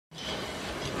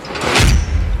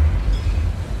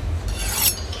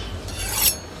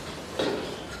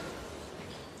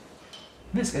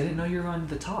Misk, I didn't know you were on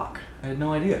The Talk. I had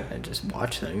no idea. I just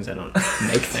watch things. I don't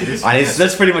make things.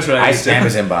 That's pretty much what I spam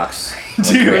his inbox.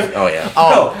 Dude. Oh, yeah.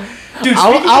 Oh. Dude,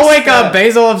 I'll wake up.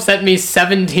 Basil have sent me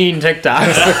 17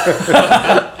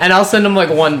 TikToks, and I'll send him like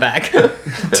one back.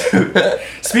 Dude,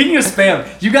 speaking of spam,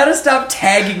 you gotta stop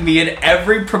tagging me in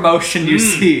every promotion you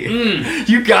see.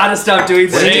 You gotta stop doing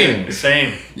that.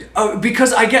 Same.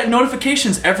 Because I get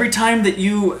notifications every time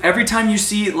you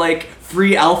see like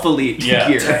free Alpha Leak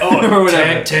gear or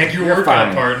whatever. Tag your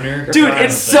workout partner. Dude,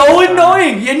 it's so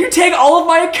annoying, and you tag all of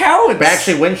my accounts. But I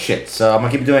actually win shit, so I'm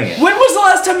gonna keep doing it. When was the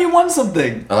last time you won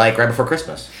something? Like right before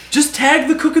Christmas. Just tag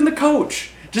the cook and the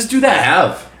coach. Just do that. I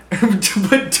have.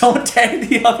 But don't tag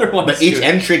the other ones. But each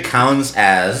entry counts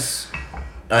as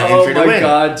an oh entry to win. my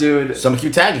god, dude. So I'm gonna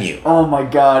keep tagging you. Oh my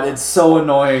god, it's so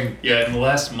annoying. Yeah, in the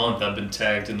last month I've been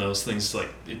tagged in those things like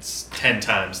it's 10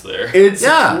 times there. It's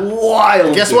wild.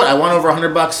 And guess what? I won over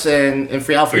 $100 in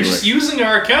free Alpha. You're just using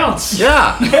our accounts.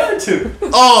 Yeah. Dude.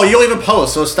 Oh, you don't even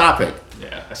post, so stop it.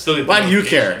 Yeah, I still get. Why do you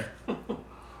care? You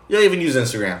don't even use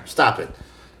Instagram. Stop it.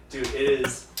 Dude, it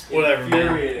is Whatever, man.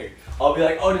 infuriating. I'll be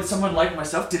like, oh, did someone like my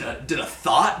stuff? Did a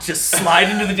thought just slide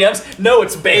into the DMs? No,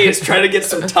 it's Baez trying to get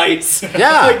some tights.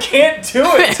 Yeah. I can't do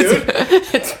it, dude.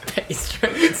 It's Baez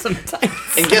trying to get some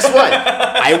tights. And guess what?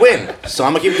 I win, so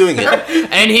I'm gonna keep doing it.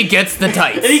 And he gets the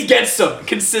tights. And he gets some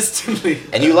consistently.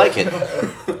 And you like it.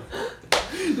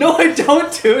 No, I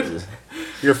don't, dude.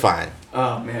 You're fine.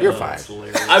 Oh man, You're fine.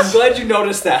 I'm glad you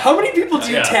noticed that. How many people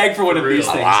do you tag for one of these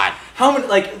real. things? A lot. How many?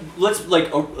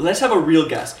 Let's have a real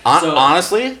guess. So,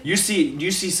 Honestly, you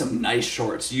see some nice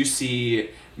shorts. You see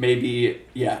maybe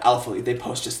Alpha League. They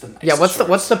post just the nice. Yeah, shorts.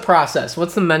 what's the process?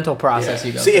 What's the mental process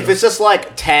you go see through? if it's just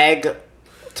like tag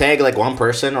like one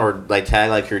person or like tag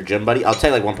like your gym buddy, I'll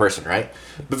tag like one person, right?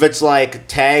 But if it's like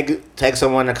tag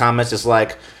someone in the comments, just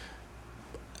like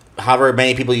however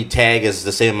many people you tag is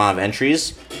the same amount of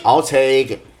entries, I'll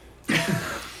tag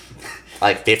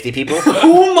like 50 people.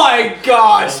 Oh my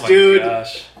gosh, dude.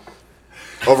 Gosh.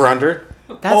 Over under.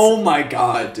 Oh my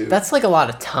god, dude. That's like a lot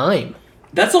of time.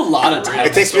 That's a lot of time.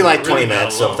 It takes me like 20 really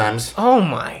minutes not long. sometimes. Oh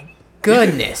my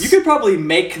goodness. You could probably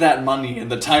make that money in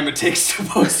the time it takes to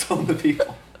post on the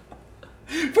people.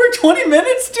 For 20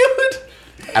 minutes, dude?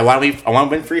 I want to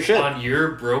win free shit. On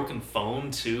your broken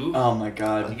phone too. Oh my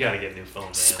god. You gotta get a new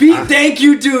phone, man. Thank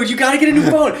you, dude. You gotta get a new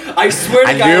phone. I swear to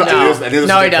I God. knew this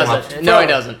No, was he gonna come doesn't. up. No, he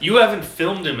doesn't. You haven't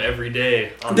filmed him every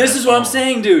day. On This that is what I'm phone.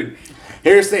 saying, dude.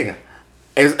 Here's the thing.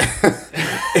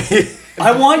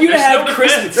 I want you to There's have no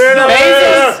Christmas.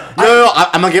 defense. No.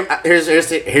 I'm gonna give. Here's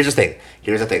the thing.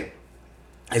 Here's the thing.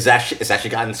 It's actually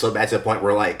gotten so bad to the point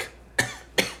where like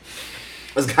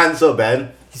it's gotten so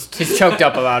bad. He's choked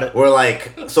up about it. We're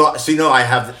like so you know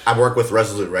I work with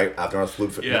Resolute, right? After North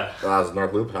Loop. Yeah. I was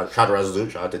North Loop. Shout out to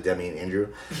Resolute. Shout out to Demi and Andrew.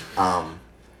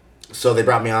 So they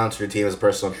brought me on to their team as a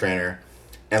personal trainer.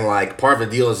 And like part of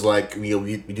the deal is like we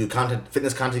do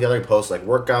fitness content together. We post like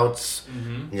workouts,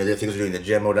 the things we're doing in the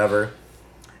gym, or whatever.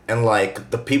 And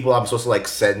like the people I'm supposed to like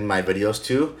send my videos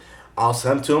to, I'll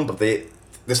send them to them. But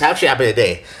this actually happened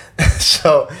today,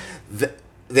 so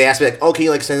they asked me like, "Oh, can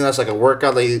you like send us like a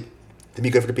workout like to be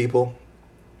good for the people?"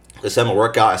 They send them a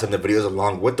workout. I send the videos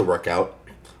along with the workout.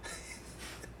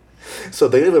 So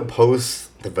they didn't even post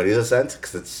the videos I sent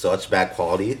because it's such bad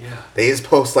quality. Yeah. They just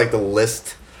post like the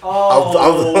list.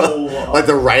 Oh. Like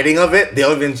the writing of it, they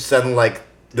don't even send like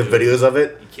the videos of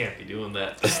it. You can't be doing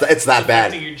that. It's that bad.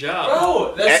 Affecting your job.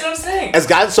 Bro, that's what I'm saying. It's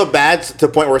gotten so bad to the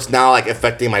point where it's now like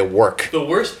affecting my work. The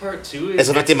worst part too is It's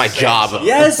affecting my a job. Samsung.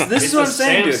 Yes, this It's is what I'm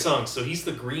saying, dude. Samsung, so he's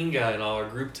the green guy in all our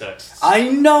group texts. I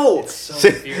know. It's so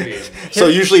infuriating. So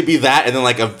usually be that, and then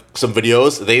like some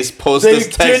videos they just post They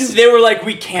this text. didn't. They were like,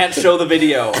 we can't show the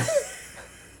video.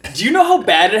 Do you know how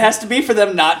bad it has to be for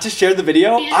them not to share the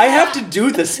video? Yeah. I have to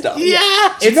do this stuff.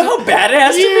 Yeah. Do you know how bad it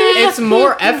has to be? It's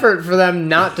more effort for them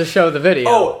not to show the video.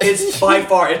 Oh, it's by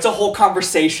far. It's a whole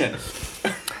conversation.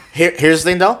 Here's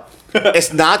the thing though.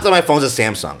 It's not that my phone's a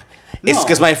Samsung. It's No.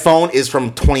 because my phone is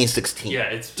from 2016. Yeah,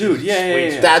 it's Dude, it's yeah.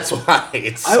 way too- That's why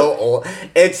it's so old.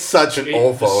 It's such an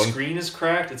old The phone. screen is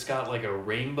cracked. It's got like a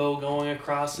rainbow going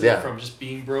across it Yeah. from just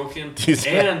being broken. Jesus.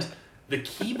 And the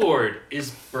keyboard is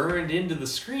burned into the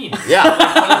screen. Yeah.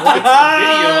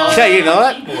 Yeah, you know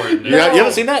that? Keyboard. You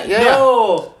haven't seen that? Yeah.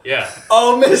 No. Yeah.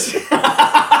 Oh, Miss.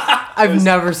 I've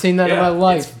never seen that in my It's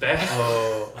life. bad.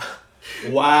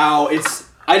 Wow.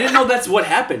 I didn't know that's what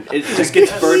happened. It just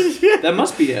gets burned. That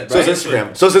must be it, So right? it's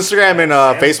Instagram. So it's Instagram and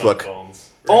Samsung Facebook. phones.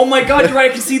 Oh my God, you're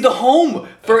right. I can see the home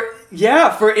for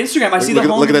Instagram. I see the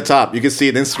home. Look at the top. You can see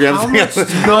an Instagram. How much?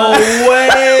 No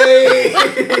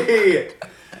way.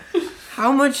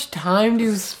 How much time do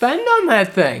you spend on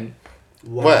that thing?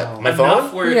 What? My Enough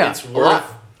phone? where Yeah. it's worth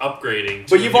upgrading.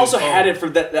 To But a you've new also phone. had it for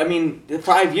that. I mean,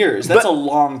 5 years. That's But a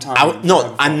long time.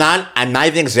 No, I'm not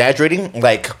even exaggerating.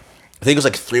 Like, I think it was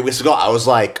like 3 weeks ago. I was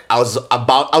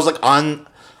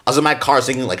in my car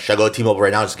thinking like, should I go to T-Mobile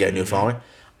right now just to get a new phone?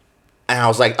 And I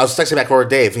was texting back over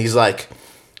Dave, and he's like,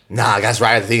 nah, I gotta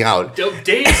ride the thing out.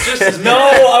 Dave's just as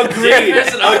No, agreed. Dave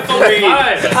has an iPhone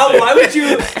 5. Why would you?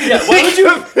 Yeah, why would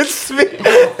you? It's me.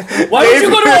 Why would you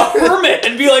go to a hermit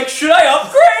and be like, should I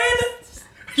upgrade?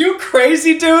 You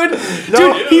crazy dude?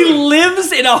 Dude, he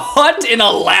lives in a hut in You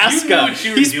Alaska. knew what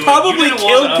you were He's doing. probably You didn't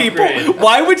killed want to people. upgrade.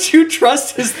 Why would you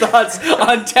trust his thoughts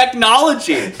on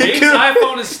technology? Dave's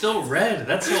iPhone is still red.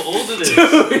 That's how old it is.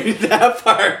 Dude, that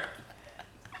part.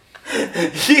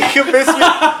 He convinced me.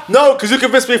 No, because you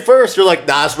convinced me first. You're like,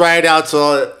 nah, it's right out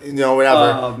till,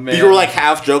 whatever. Oh, man. You were like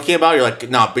half joking about it. You're like,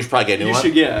 nah, we should probably get a new You one.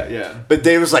 should, yeah. But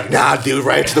Dave was like, nah, dude,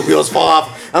 right till the wheels fall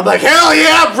off. I'm like, hell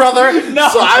yeah, brother. No.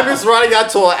 So I'm just running out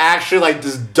till actually like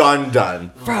just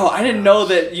done. Bro, I didn't know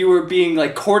that you were being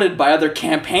like courted by other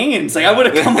campaigns. Like, I would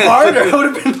have come harder. I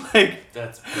would have been like,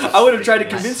 I would have tried to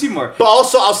convince you more. But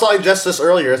also, I was telling Jess this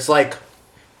earlier. It's like,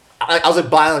 I was like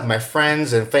buying like my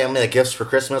friends and family like gifts for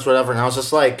Christmas, whatever, and I was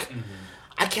just like,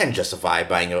 I can't justify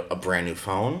buying a brand new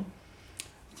phone.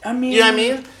 I mean, You know what I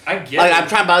mean? I get Like, it. I'm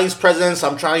trying to buy these presents.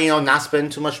 I'm trying, not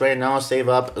spend too much right now. Save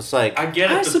up. It's like, I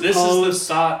get it, I but this is suppose- the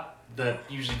thought that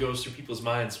usually goes through people's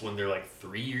minds when they're like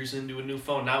 3 years into a new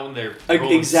phone, not when they're Like,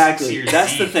 rolling exactly. Series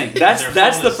That's Z, the thing. and That's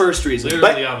their phone the is first reason.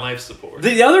 Literally on life support.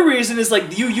 The other reason is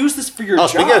like you use this for your oh, job.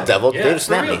 speaking of devil, Yeah, Dave for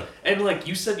snapped real. me. And like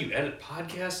you said, you edit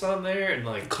podcasts on there and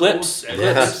like Clips. post and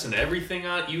Yes. clips and everything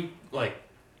on you. Like,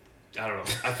 I don't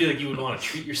know. I feel like you would want to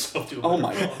treat yourself to. Oh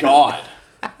my god.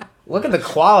 Look at the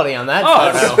quality on that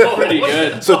Oh, photo. it's pretty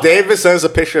good. So David sends a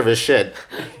picture of his shit.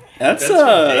 That's from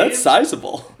Dave? that's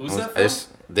sizable. Who's that I from? just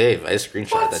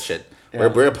screenshot What? that shit. Yeah. We're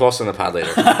gonna post on the pod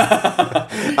later.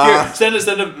 Here, send an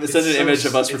so- image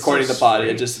of us it's recording so the pod and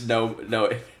strange. just no,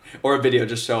 or a video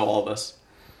just show all of us.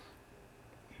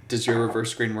 Does your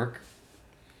reverse screen work?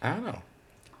 I don't know.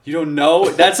 You don't know?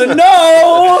 That's a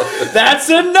no. That's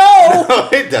a no.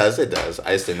 It does.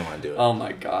 I just didn't want to do it. Oh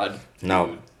my god.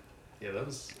 No. Yeah, that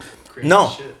was crazy No.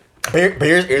 shit. But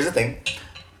here's the thing.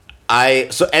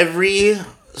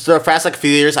 So the past like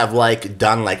few years I've like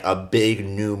done like a big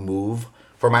new move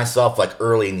for myself like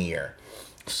early in the year.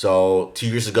 So 2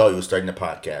 years ago, you were starting the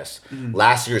podcast.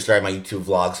 Last year, I started my YouTube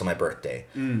vlogs on my birthday.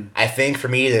 I think for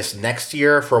me, this next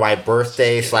year for my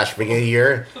birthday / beginning of the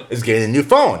year is getting a new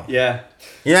phone. Yeah.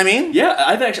 You know what I mean? Yeah,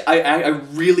 I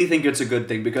really think it's a good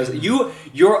thing because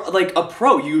you're like a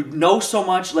pro. You know so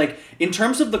much. Like in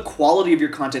terms of the quality of your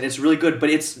content, it's really good.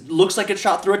 But looks like it's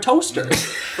shot through a toaster.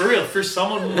 For real, for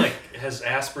someone who like has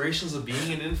aspirations of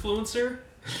being an influencer.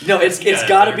 No, it's Yeah,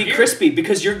 got to they're be here. crispy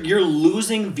because you're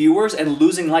losing viewers and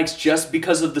losing likes just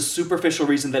because of the superficial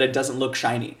reason that it doesn't look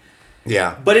shiny.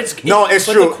 Yeah. But it's true.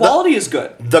 The quality is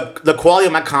good. The quality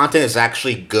of my content is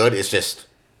actually good. It's just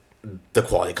the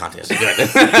quality of content is good.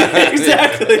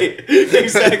 Exactly.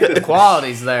 The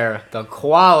quality's there. The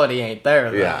quality ain't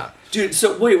there, though. Yeah. Dude,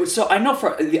 so wait, so I know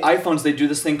for the iPhones they do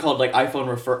this thing called like iPhone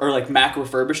or like Mac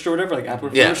refurbished or whatever, like Apple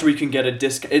refurbished, Yeah. where you can get a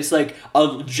disc. It's like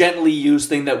a gently used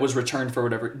thing that was returned for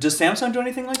whatever. Does Samsung do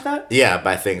anything like that? Yeah,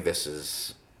 but I think this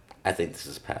is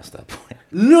past that point.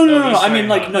 No. he's I mean, talking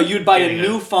like, about no, you'd buy a getting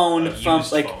new phone a from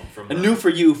used like phone from a them. new for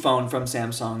you phone from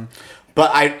Samsung.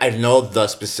 But I know the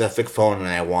specific phone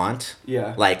that I want.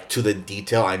 Yeah. Like to the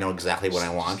detail, I know exactly what I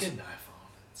Just want. get an iPhone.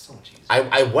 It's so much easier.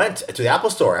 I went to the Apple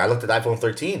store. I looked at iPhone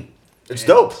 13. It's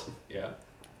dope, Yeah.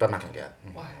 but I'm not gonna get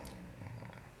it. Why?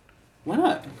 Why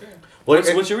not? Okay. Well,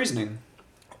 What's your reasoning?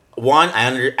 one,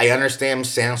 I understand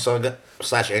Samsung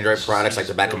 / Android products like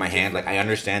the back of my hand. Like I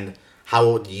understand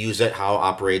how to use it, how it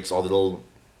operates, all the little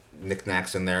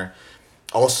knickknacks in there.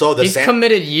 Also, the He's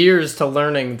committed years to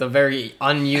learning the very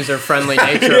un-user-friendly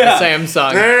nature Yeah. of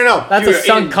Samsung. No. That's You're a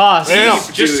sunk in cost. No.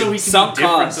 Just so Dude, he can sunk be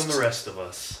different cost. than the rest of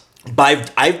us.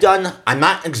 But I've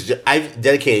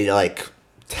dedicated like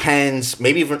tens,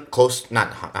 maybe even close,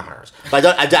 not hours, but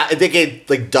I dedicated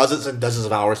like dozens and dozens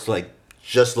of hours to like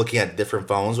just looking at different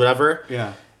phones, whatever.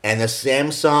 Yeah. And the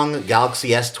Samsung Galaxy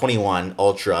S21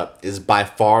 Ultra is by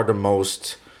far the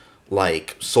most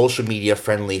like social media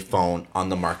friendly phone on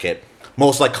the market.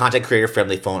 Most like content creator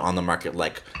friendly phone on the market.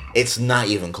 Like it's not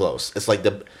even close. It's like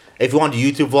if you want to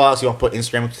do YouTube vlogs, you want to put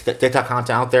Instagram, TikTok content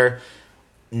out there,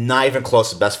 not even close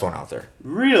to the best phone out there.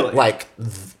 Really? Like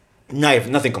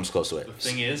nothing comes close to it. The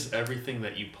thing is, everything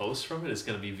that you post from it is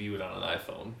going to be viewed on an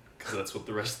iPhone because that's what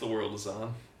the rest of the world is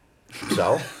on.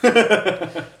 So Just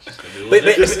gonna be a Wait,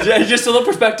 little different. just a little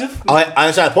perspective. I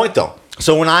understand the point though.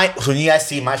 So when you guys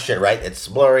see my shit, right? It's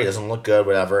blurry, it doesn't look good,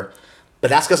 whatever. But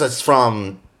that's because it's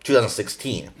from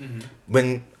 2016. Mm-hmm.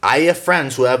 When I have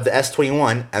friends who have the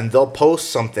S21 and they'll post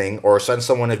something or send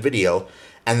someone a video,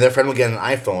 and their friend will get an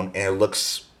iPhone and it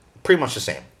looks pretty much the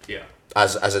same. Yeah.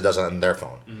 As it does on their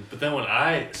phone. But then when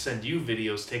I send you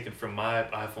videos taken from my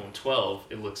iPhone 12,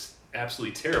 it looks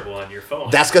absolutely terrible on your phone.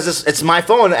 That's because it's my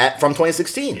phone from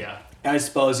 2016. Yeah. I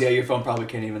suppose, yeah, your phone probably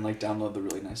can't even like download the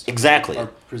really nice stuff. Exactly. Or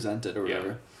present it or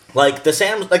whatever. Like the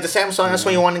Samsung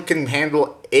S21 can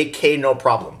handle 8K no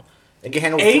problem. It can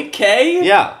handle 8K?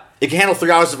 Yeah, it can handle 3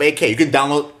 hours of 8K. You can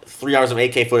download 3 hours of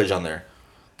 8K footage on there,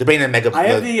 depending on I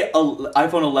have the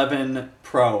iPhone 11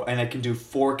 Pro, and it can do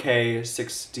 4K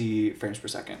 60 frames per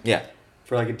second. Yeah,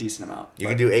 for like a decent amount. You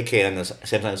can do 8K on the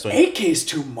Samsung S21. 8K is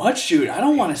too much, dude. I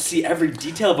don't want to see every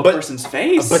detail of a person's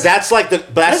face. But that's like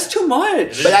that's too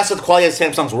much. But that's what the quality that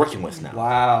Samsung's working with now.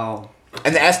 Wow.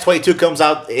 And the S22 comes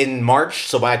out in March,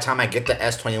 so by the time I get the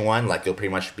S21, like it'll pretty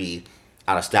much be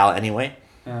out of style anyway.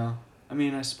 Yeah. I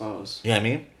mean, I suppose. You know what I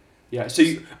mean? Yeah. So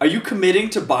are you committing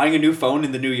to buying a new phone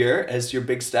in the new year as your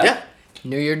big step? Yeah.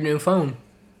 New year, new phone.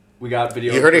 We got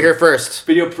video. You heard it here first.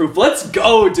 Video proof. Let's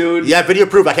go, dude. Yeah, video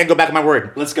proof. I can't go back on my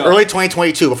word. Let's go. Early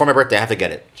 2022, before my birthday, I have to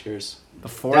get it. Cheers.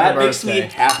 Before that the makes me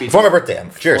birthday. happy. Before my birthday.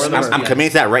 Cheers. the I'm birthday. committing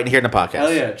to that right here in the podcast.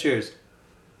 Hell yeah. Cheers.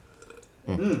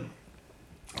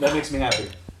 That makes me happy.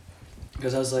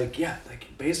 Because I was like, yeah, like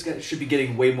basically should be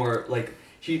getting way more like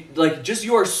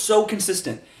you are so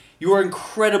consistent. You are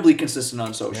incredibly consistent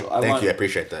on social. Thank you. I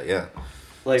appreciate that. Yeah.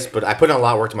 Like, But I put in a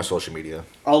lot of work to my social media.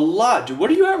 a lot, dude. What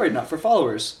are you at right now for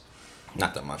followers?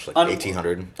 Not that much, like On-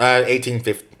 1,800.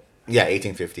 1,850. Yeah,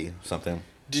 1,850 something.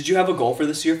 Did you have a goal for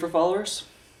this year for followers?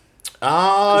 'Cause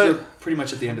Uh, we're pretty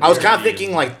much at the end of the I was year. kind of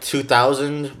thinking like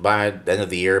 2,000 by the end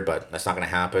of the year, but that's not going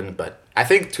to happen. But I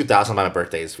think 2,000 by my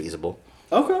birthday is feasible.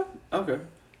 Okay.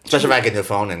 Especially if I get a new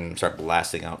phone and start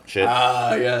blasting out shit.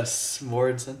 Ah, yes. More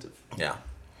incentive. Yeah.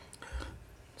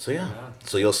 So yeah.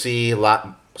 So you'll see a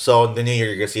lot. So the new year,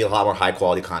 you're gonna see a lot more high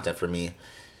quality content from me,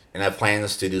 and I have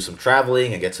plans to do some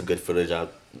traveling and get some good footage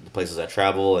out the places I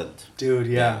travel, and Dude,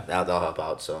 yeah. that'll help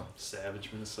out. So Savage,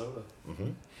 Minnesota.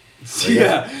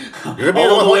 Yeah. you're gonna be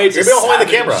All the way to you're gonna hold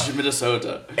the camera. Savage,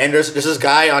 Minnesota. And there's this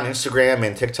guy on Instagram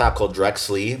and TikTok called Drex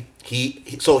Lee.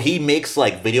 He makes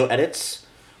like video edits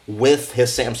with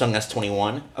his Samsung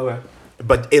S21, Okay.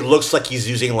 but it looks like he's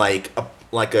using like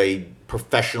a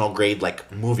professional grade like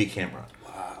movie camera.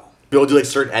 Wow. People do like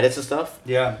certain edits and stuff.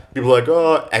 Yeah. People are like,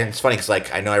 oh, and it's funny because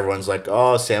like I know everyone's like,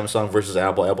 oh, Samsung versus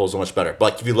Apple. Apple's so much better.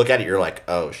 But like, if you look at it, you're like,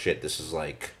 oh shit, this is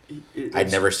like,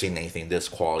 I've never seen anything this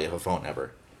quality of a phone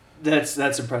ever. That's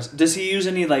impressive. Does he use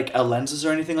any like lenses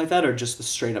or anything like that, or just the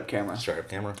straight up camera? Straight up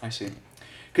camera. I see.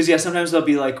 Because yeah, sometimes they'll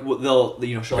be like they'll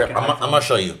show like Here, an I'm iPhone. gonna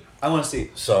show you. I want to see.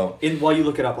 So While you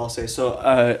look it up, I'll say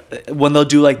so. When they'll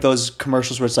do like those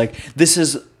commercials where it's like this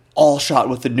is all shot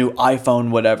with the new iPhone,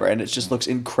 whatever, and it just looks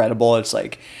incredible. It's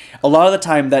like a lot of the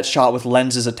time that's shot with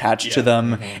lenses attached to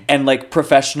them and like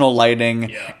professional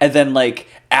lighting, and then like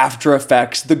After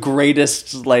Effects, the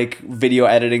greatest like video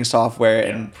editing software,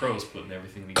 and Pros putting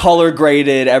everything together. color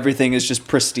graded. Everything is just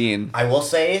pristine. I will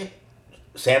say,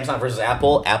 Samsung versus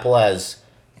Apple. Apple has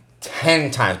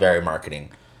 10 times better marketing.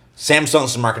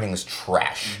 Samsung's marketing is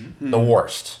trash. The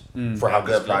worst for how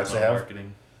good products they have.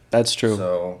 Marketing. That's true.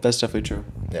 So That's definitely true.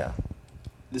 yeah,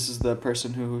 This is the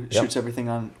person who Yep. shoots everything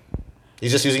on.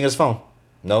 he's just using his phone.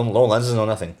 No lenses, no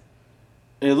nothing.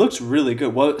 It looks really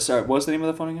good. What was the name of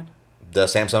the phone again? The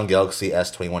Samsung Galaxy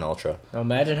S21 Ultra. Now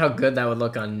imagine how good that would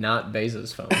look on not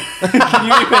Baza's phone. Can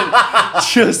you even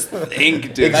just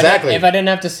think, dude? Exactly. If I didn't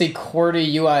have to see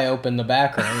QWERTY UI open the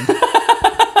background.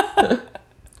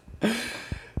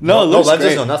 No, it no looks lenses,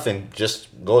 great. no nothing. Just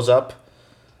goes up.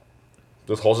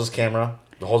 Just holds his camera.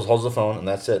 Holds the phone, and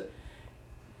that's it.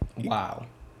 Wow.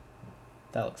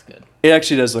 That looks good. It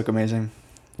actually does look amazing.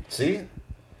 See,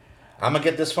 I'm gonna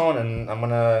get this phone, and I'm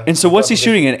gonna. And so, what's he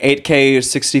shooting in 8K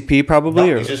 60p probably,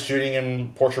 No, or he's just shooting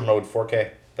in portrait mode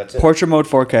 4K. That's it. portrait mode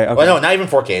 4K? Okay. Well, no, not even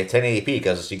 4K. 1080p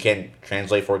because you can't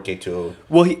translate 4K to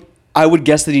Well, I would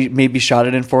guess that he maybe shot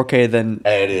it in 4K, then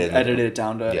edited it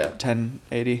down to Yeah.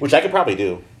 1080. which I could probably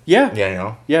do. Yeah. Yeah, you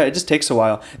know. Yeah, it just takes a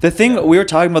while. The thing we were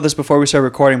talking about this before we started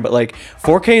recording, but like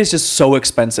 4K is just so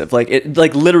expensive. Like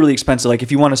literally expensive. Like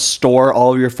if you want to store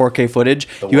all of your 4K footage,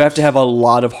 you have to have a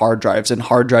lot of hard drives, and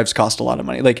hard drives cost a lot of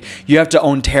money. Like you have to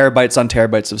own terabytes on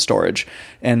terabytes of storage,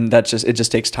 and it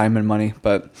just takes time and money.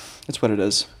 But it's what it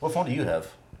is. What phone do you have?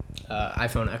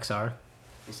 iPhone XR.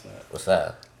 What's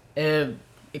that?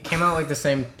 It came out like the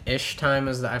same-ish time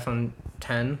as the iPhone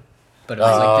 10, but it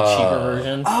was like the cheaper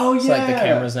version. Oh, So like the yeah.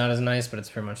 camera's not as nice, but it's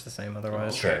pretty much the same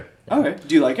otherwise. Sure. Okay.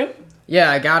 Do you like it? Yeah,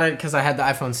 I got it because I had the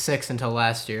iPhone 6 until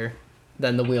last year.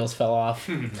 Then the wheels fell off.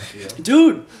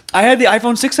 Dude, I had the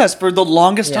iPhone 6s for the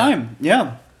longest Yeah. time.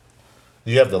 Yeah.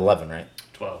 You have the 11, right?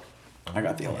 12. I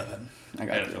got the 11. I I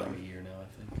got had it the for like 11. a year now,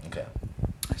 I think. Okay.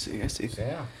 I see. So,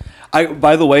 yeah.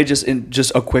 By the way, just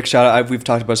a quick shout out. We've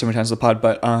talked about it so many times on the pod,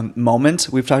 but Moment.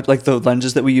 We've talked like the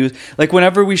lenses that we use. Like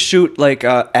whenever we shoot like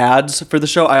ads for the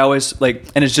show, I always like,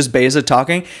 and it's just Baeza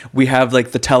talking. We have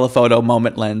like the telephoto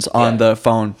Moment lens on the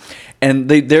phone, and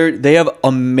they have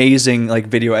amazing like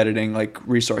video editing like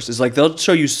resources. Like they'll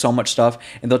show you so much stuff,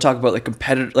 and they'll talk about like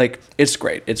competitive. Like it's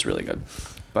great. It's really good.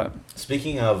 But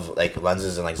Speaking of like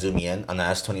lenses and like zooming in on the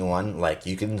S21, like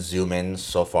you can zoom in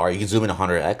so far. You can zoom in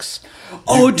 100x.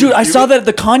 oh, dude, I saw that at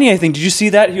the Kanye thing. Did you see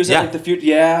that? He was Yeah. at like the future.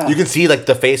 Yeah, You can see like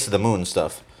the face of the moon and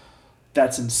stuff.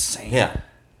 that's insane. Yeah.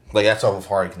 Like that's how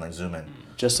far you can like zoom in.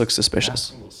 Just looks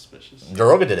suspicious. A little suspicious. Joe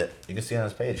Rogan did it. You can see it on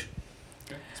his page.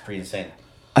 It's pretty insane.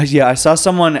 Yeah, I saw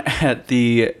someone at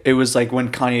it was like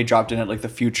when Kanye dropped in at like the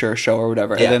Future show or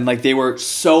whatever. Yeah. And then like they were in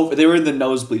the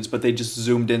nosebleeds, but they just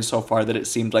zoomed in so far that it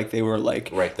seemed like they were like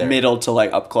Right there. middle to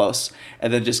like up close.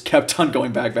 And then just kept on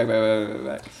going back.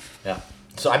 Yeah.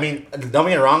 So I mean, don't get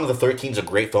me wrong. The 13's a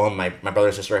great phone. My brother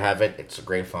and sister have it. It's a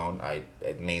great phone. I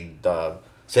made the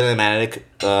cinematic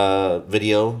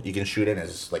video you can shoot in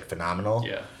is like phenomenal.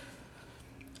 Yeah.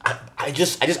 I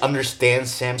just understand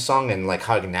Samsung and like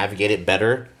how to navigate it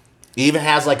better. It even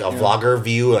has like a vlogger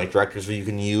view, like director's view you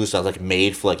can use. That's like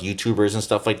made for like YouTubers and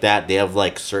stuff like that. They have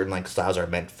like certain like styles that are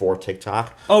meant for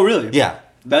TikTok. Oh, really? Yeah,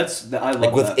 I love like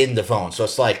that. within the phone. So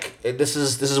it's like this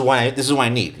is what I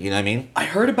need. You know what I mean? I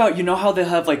heard about, how they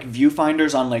have like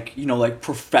viewfinders on like, like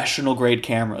professional grade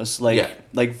cameras, like Yeah.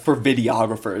 like for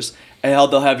videographers, and how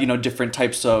they'll have, different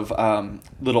types of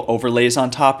little overlays on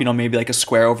top, maybe like a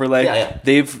square overlay. Yeah.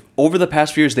 They've over the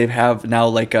past few years they've have now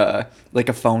like a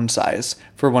phone size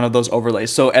for one of those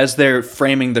overlays. So as they're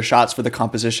framing the shots for the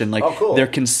composition, like Oh, cool. they're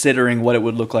considering what it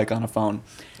would look like on a phone.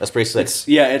 That's pretty sick.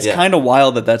 It's kind of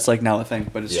wild that that's like now a thing,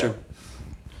 but it's Yeah. true.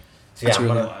 So yeah, That's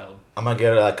really Wild. I'm gonna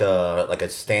get like a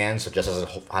stand so it just doesn't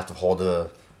have to hold the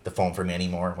phone for me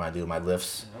anymore when I do my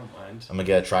lifts. I don't mind. I'm gonna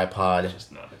get a tripod. It's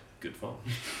just not a good phone.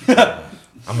 I'm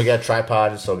gonna get a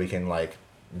tripod so we can like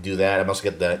do that. I'm also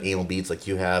get the anal beads like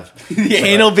you have. The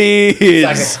anal So I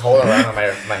beads. can hold it around on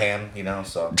my hand,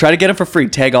 so. Try to get them for free.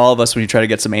 Tag all of us when you try to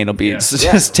get some anal beads.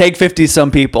 Yeah. Just take 50 some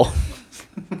people.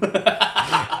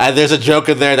 There's a joke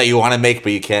in there that you want to make,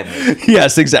 but you can't make.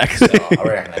 Yes, exactly. So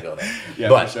we're not gonna go there. Yeah,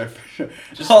 but for sure.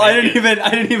 Just I make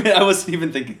didn't even. I wasn't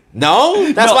even thinking.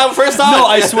 no, that's No. my first thought. No,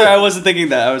 I swear I wasn't thinking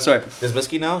that. I was sorry. Does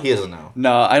Miske know? He doesn't know.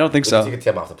 No, I don't think You so. can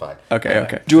tip off the pod.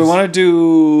 Okay. Do we want to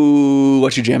do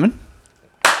Whatchu Jammin?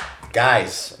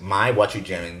 Guys, my Whatchu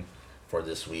Jammin for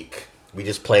this week. We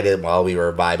just played it while we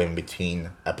were vibing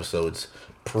between episodes.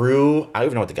 Prue, I don't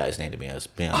even know what the guy's name to be honest.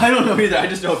 I don't know either. I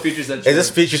just know it features that. It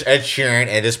just features Ed Sheeran,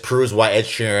 and this proves why Ed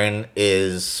Sheeran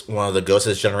is one of the ghosts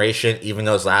of this generation, even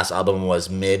though his last album was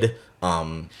mid.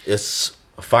 It's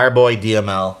Fireboy,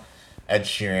 DML, Ed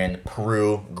Sheeran,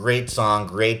 Peru. Great song,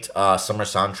 great summer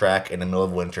soundtrack in the middle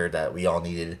of winter that we all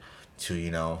needed to,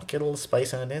 get a little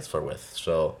spice on the dance floor with.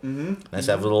 So, nice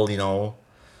to have a little,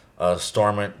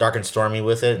 dark and stormy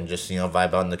with it, and just,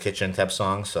 vibe out in the kitchen type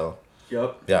song. So,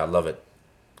 Yep. yeah, I love it.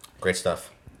 Great stuff.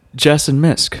 Jess and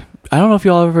Misk. I don't know if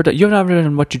you haven't ever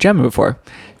done Whatchu Jammin before.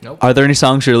 Nope. Are there any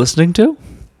songs you're listening to?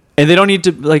 And they don't need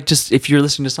to just if you're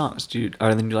listening to songs. Are there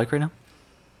anything you like right now?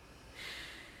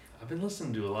 I've been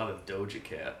listening to a lot of Doja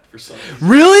Cat for some reason.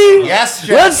 Really? Yes,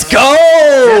 Let's go.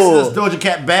 Yes, this Doja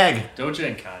Cat bag. Doja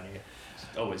and Kanye.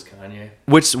 It's always Kanye.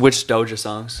 Which Doja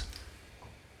songs?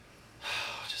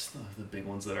 Just the big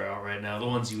ones that are out right now. The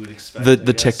ones you would expect. The I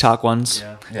guess. TikTok ones.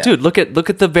 Yeah. Yeah. Dude, look at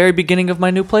the very beginning of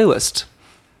my new playlist.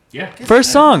 Yeah.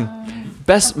 First song,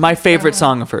 my favorite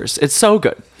song of hers. It's so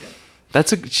good.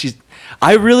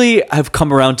 I really have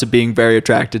come around to being very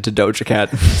attracted to Doja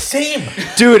Cat, Same.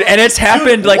 dude, and it's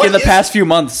happened like what in the is- past few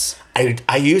months.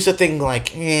 I used to think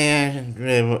like,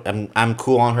 I'm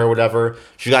cool on her, whatever.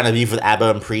 She got in a beef with ABBA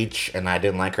and Preach, and I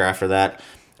didn't like her after that.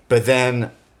 But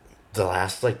then, the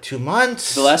last 2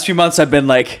 months, The last few months, I've been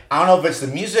like, I don't know if it's the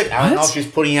music. I don't know What? if she's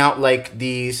putting out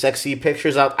the sexy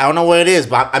pictures out. I don't know what it is,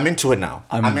 but I'm into it now.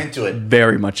 I'm into it.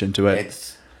 very much into it.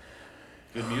 It's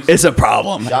Good music. It's a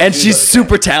problem, Shout and to she's Doja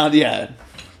super talented. Yeah.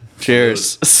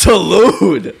 Cheers.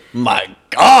 Salute. My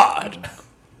God.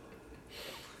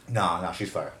 no, she's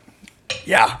fire.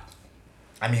 Yeah.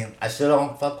 I mean, I still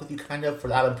don't fuck with you kind of for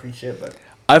the ABBA and Preach shit, but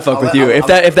I fuck with I'll- you. I'll-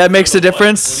 If that makes a What do you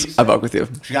difference, say? I fuck with you.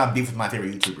 she got in beef with my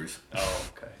favorite YouTubers. Oh,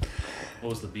 okay. What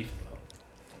was the beef about?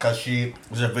 Because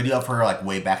there's a video of her like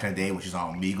way back in the day when she's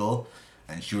on Omegle,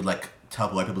 and she would like tell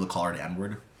white people to call her the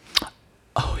N-word.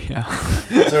 Oh yeah.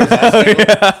 So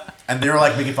yeah. And they were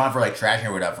like making fun for like trashing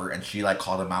or whatever, and she like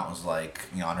called them out and was like,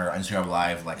 on her Instagram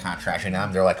live, like kind of trashing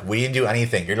them. They're like, we didn't do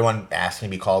anything. You're the one asking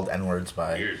to be called N-words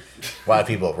by white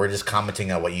people. We're just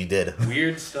commenting on what you did.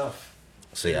 Weird stuff.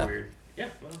 So yeah. Weird. Yeah.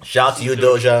 Well, shout out to you,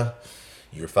 Doja.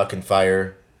 You're fucking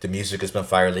fire. The music has been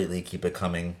fire lately. Keep it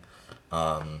coming.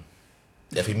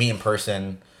 If we meet in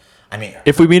person, I mean,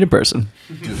 If we meet in person.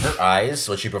 dude, her eyes,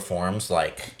 what she performs,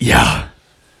 like, Yeah.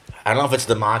 I don't know if it's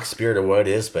the mock spirit or what it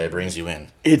is, but it brings you in.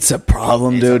 It's a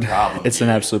problem, It's a dude. problem, It's an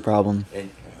dude. absolute problem.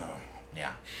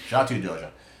 Yeah. Shout out to you, Doja.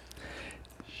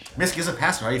 Miss, give us a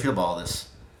pass. How do you feel about all this?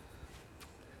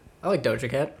 I like Doja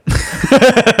Cat.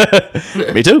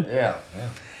 Me too. Yeah.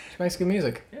 She makes good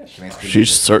music. She makes good She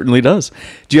music. certainly does.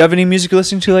 Do you have any music you're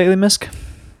listening to lately, Misk?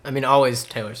 I mean, always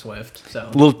Taylor Swift. So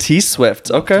Little T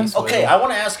Swift. Okay. Okay, I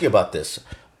want to ask you about this.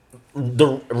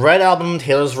 The Red album,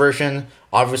 Taylor's version,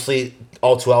 obviously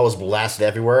all 2 hours blasted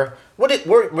everywhere. What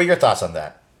were your thoughts on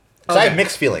that? Because I Okay. have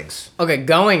mixed feelings. okay,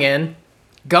 going in,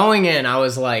 I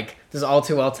was like, this is all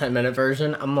too well 10-minute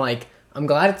version. I'm like, I'm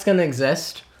glad it's gonna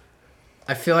exist.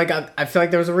 I feel like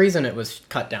there was a reason it was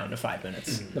cut down to 5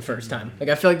 minutes the first time. Like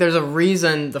I feel like there's a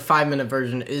reason the 5-minute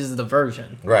version is the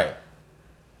version. Right.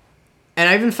 And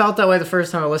I even felt that way the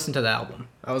first time I listened to the album.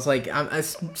 I was like, I'm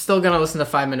still gonna listen to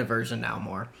the 5-minute version now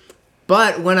more.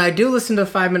 But when I do listen to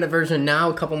the 5-minute version now,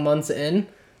 a couple months in,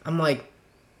 I'm like,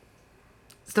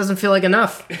 this doesn't feel like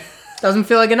enough. Doesn't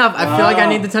feel like enough. I feel like I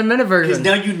need the 10-minute version.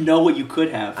 now you know what you could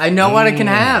have. I know what I can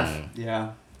have.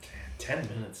 Yeah. 10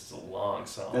 minutes is a long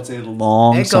song. That's a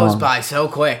long It song. goes by so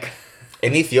quick.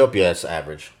 In Ethiopia, it's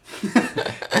average.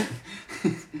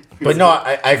 But no,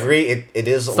 I agree. It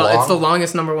is long. It's the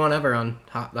longest number one ever on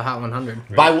the Hot 100.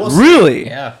 But I will say, Really?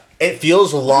 Yeah. it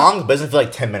feels long, but doesn't feel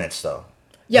like 10 minutes, though.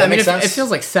 Yeah, Does I mean, that make it sense?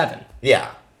 feels like 7. Yeah.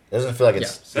 It doesn't feel like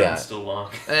it's... Seven's Yeah. still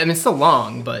long. I mean, it's still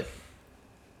long, but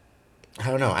I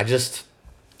don't know.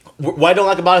 What I don't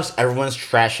like about it is everyone's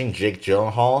trashing Jake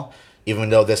Gyllenhaal, even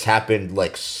though this happened,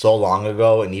 like, so long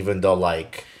ago, and even though,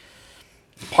 like...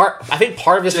 I think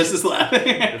part of it Just is laughing.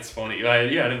 It's funny. I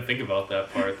didn't think about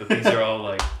that part. That these are all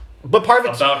like But part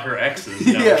of it's... about her exes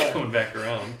now Yeah. coming back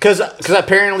around. Because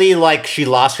apparently, like, she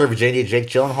lost her virginity to Jake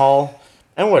Gyllenhaal,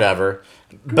 and whatever.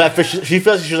 But she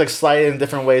feels like she was, like, slighted in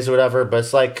different ways or whatever, but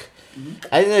it's like... At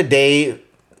the end of the day,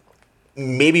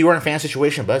 maybe you were in a fan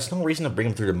situation, but there's no reason to bring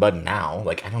him through the mud now.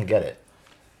 Like, I don't get it.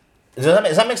 Does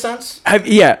that make sense?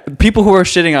 Yeah, people who are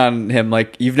shitting on him,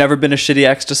 like, you've never been a shitty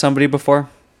ex to somebody before?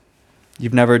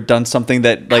 You've never done something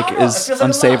that, like, don't know. It is feels like a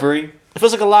unsavory? It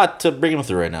feels like a lot to bring him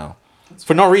through right now.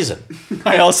 For no reason.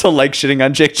 I also like shitting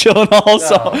on Jake Gyllenhaal,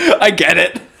 so I get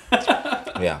it.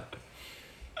 Yeah.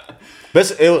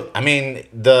 But I mean,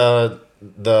 the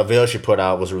video she put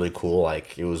out was really cool.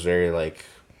 Like, it was very, like...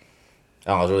 I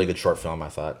don't know, it was a really good short film, I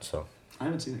thought, so... I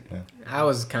haven't seen it. I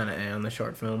was kind of on the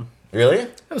short film. Really?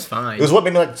 It was fine. It was what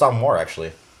made me like the song more,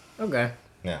 actually. Okay.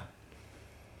 Yeah.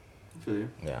 I feel you.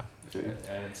 Yeah.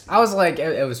 I was like,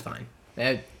 it was fine.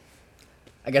 I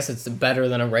guess it's better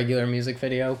than a regular music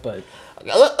video, but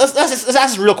Let's ask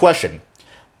this real question.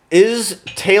 Is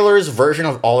Taylor's version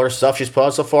of all her stuff she's put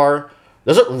out so far,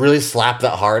 does it really slap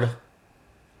that hard?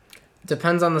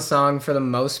 depends on the song. For the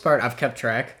most part, I've kept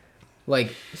track.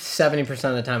 Like 70%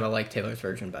 of the time, I like Taylor's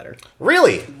version better.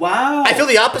 Really? Wow. I feel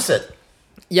the opposite.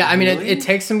 Yeah, I mean, Really? it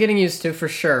takes some getting used to for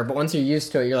sure. But once you're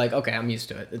used to it, you're like, okay, I'm used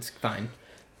to it. It's fine.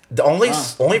 The only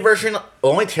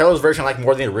Taylor's version I like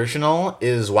more than the original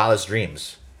is Wildest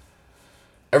Dreams.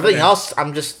 Everything else,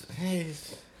 I'm just...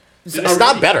 it's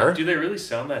not better. Do they really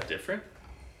sound that different?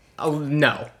 Oh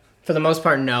no, for the most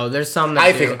part, no. There's some that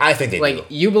I think they like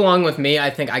do. You Belong With Me. I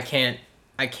think I can't.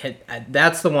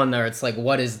 That's the one there. It's like,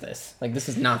 what is this? Like, this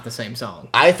is not the same song.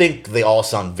 I think they all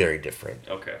sound very different.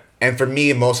 Okay. And for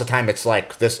me, most of the time, it's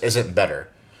like, this isn't better.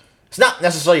 It's not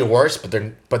necessarily worse, but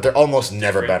they're almost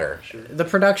never better. Sure. The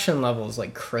production level is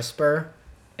like crisper,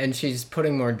 and she's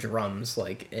putting more drums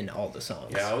like in all the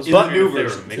songs. Yeah, I was In the wondering new if they were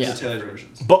version, mixed yeah. Taylor different.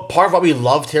 versions. But part of what we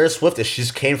love Taylor Swift is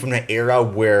she's came from an era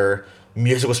where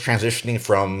music was transitioning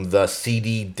from the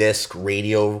CD, disc,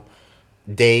 radio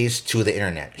days to the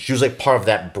internet. She was like part of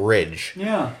that bridge.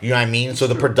 Yeah. You know what I mean? So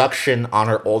the production on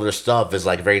her older stuff is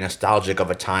like very nostalgic of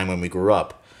a time when we grew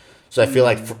up. So I feel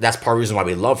like that's part of the reason why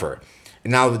we love her.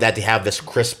 And now that they have this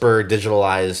crisper,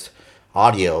 digitalized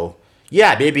audio,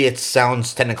 yeah, maybe it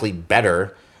sounds technically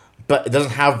better, but it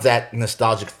doesn't have that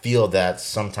nostalgic feel that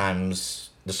sometimes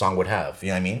the song would have. You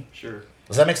know what I mean? Sure.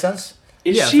 Does that make sense?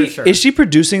 Is Yeah, she for sure. is she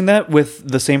producing that with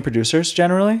the same producers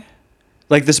generally?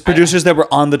 Like the producers that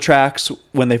were on the tracks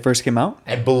when they first came out?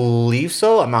 I believe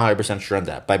so. I'm not 100% sure on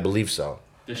that, but I believe so.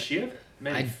 Does she have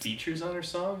many features on her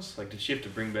songs? Like, did she have to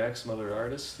bring back some other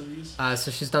artists to these? So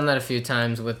she's done that a few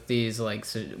times with these, like,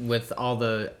 with all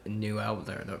the new albums,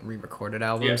 or the re-recorded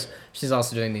albums. Yeah. She's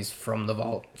also doing these from the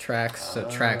vault tracks, so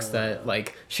tracks that,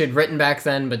 like, she had written back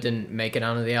then but didn't make it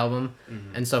onto the album.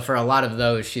 Mm-hmm. And so for a lot of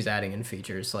those, she's adding in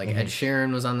features. Like, Ed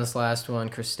Sheeran was on this last one,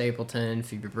 Chris Stapleton,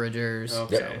 Phoebe Bridgers.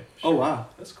 Okay. Yep. Sure. Oh, wow.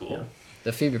 That's cool. Yeah.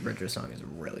 The Phoebe Bridgers song is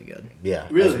really good. Yeah.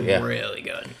 Really? Yeah. Really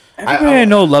good. Everybody I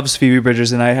know loves Phoebe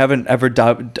Bridgers, and I haven't ever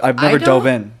I've never dove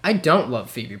in. I don't love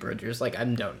Phoebe Bridgers. Like, I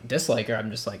don't dislike her. I'm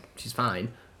just like, she's fine.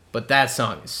 But that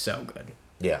song is so good.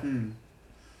 Yeah.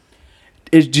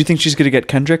 Do you think she's going to get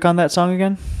Kendrick on that song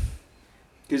again?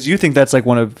 Because you think that's like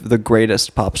one of the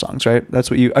greatest pop songs, right?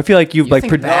 That's what I feel like you've You like.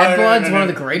 think Bad No, Blood's one of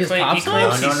the greatest pop He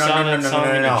songs? claims he saw that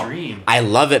song in a dream. I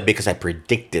love it because I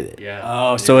predicted it. Yeah.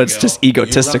 Oh, there so you it's go. just You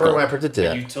egotistical. remember when I predicted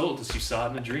Yeah, it? you told us you saw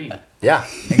it in a dream. Yeah.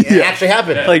 It actually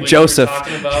happened. Yeah, Like when you were Joseph.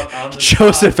 talking about on the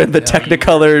Joseph top, and the you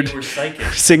Technicolored were psychic.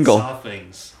 single. Saw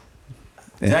things.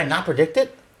 Did I not predict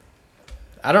it?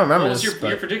 I don't remember What was this. your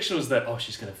but prediction was that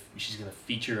she's gonna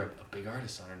feature a big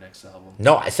artist on her next album.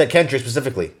 No, I said Kendrick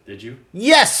specifically. Did you?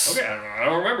 Yes. Okay, I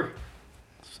don't remember.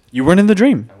 You weren't in the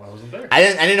dream. I wasn't there. I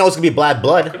didn't know it was gonna be Bad How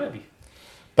Blood, could I be?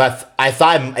 but I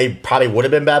thought it probably would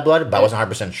have been Bad Blood, but I wasn't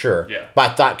 100% sure. Yeah. But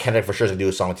I thought Kendrick for sure was gonna do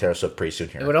a song with Taylor Swift pretty soon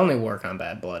it here, would only work on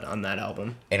Bad Blood on that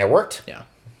album. and it worked. Yeah.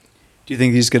 Do you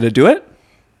think he's going to do it?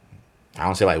 I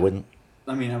don't see why I wouldn't.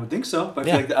 I mean, I would think so. But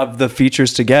Yeah. I feel like of the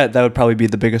features to get, that would probably be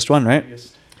the biggest one, right? I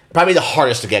guess. Probably the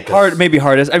hardest to get. Maybe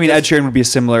hardest. I mean, Ed Sheeran would be a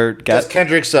similar Because get.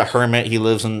 Kendrick's a hermit. He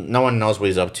lives in. No one knows what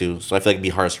he's up to, so I feel like it'd be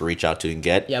hardest to reach out to and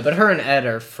get. Yeah, but her and Ed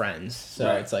are friends, so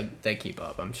Right. it's like they keep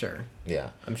up, I'm sure. Yeah.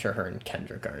 I'm sure her and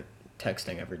Kendrick aren't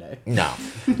texting every day. No,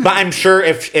 but I'm sure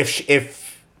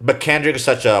but Kendrick is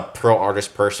such a pro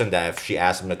artist person that if she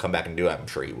asked him to come back and do it, I'm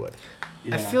sure he would.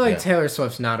 I feel like Yeah. Taylor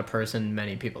Swift's not a person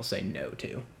many people say no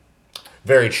to.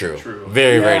 Very true. True.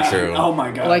 Very true. Oh my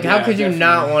god. Like, how could you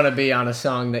not want to be on a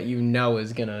song that you know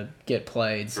is gonna get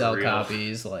played, sell real.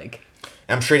 copies? Like,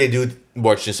 I'm sure they do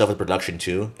more stuff with production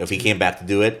too. If he came back to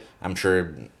do it, I'm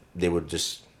sure they would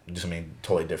just do something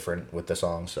totally different with the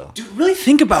song. So Dude, really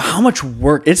think about how much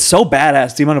work. It's so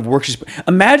badass, the amount of work she's.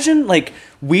 Imagine, like,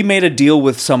 we made a deal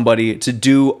with somebody to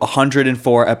do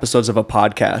 104 episodes of a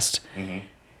podcast.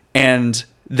 And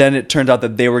then it turned out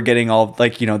that they were getting all,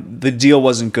 like, you know, the deal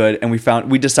wasn't good. And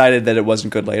we decided that it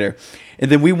wasn't good later. And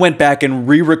then we went back and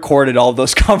re-recorded all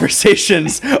those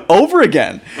conversations over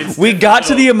again. We got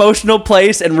to the emotional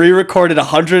place and re-recorded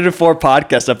 104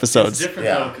 podcast episodes. It's different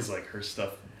Yeah. though, because like her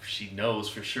stuff, she knows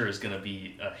for sure is gonna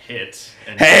be a hit.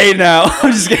 And Hey, now.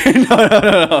 I'm just kidding. No.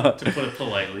 to put it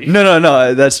politely.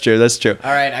 No. That's true.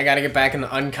 all right, I gotta get back in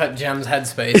the Uncut Gems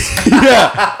headspace.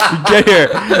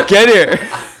 Yeah. Get here.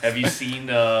 Have you seen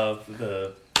the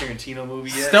Tarantino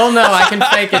movie yet? Still no, I can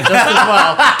fake it just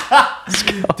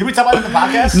as well. did we talk about it in the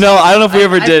podcast? No, I don't know if we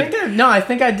ever did. I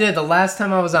think I did. The last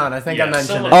time I was on, I think I Yeah, mentioned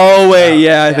someone- it. Oh, wait.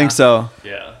 Yeah, I Yeah. think so.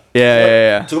 Yeah.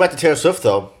 Yeah. To go back to Taylor Swift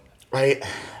though, right?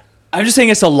 I'm just saying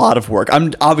it's a lot of work.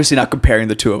 I'm obviously not comparing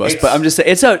the two of us, but I'm just saying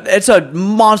it's a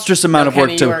monstrous amount of work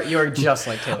Kenny, to. you are just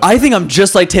like Taylor. I think I'm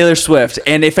just like Taylor Swift,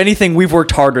 and if anything, we've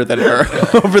worked harder than her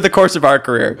over the course of our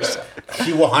careers.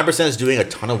 She 100% is doing a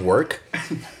ton of work,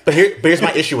 but here's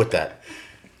my issue with that.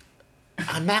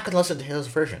 I'm not gonna listen to Taylor's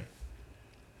version.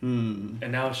 And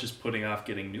now it's just putting off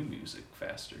getting new music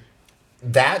faster.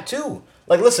 That too.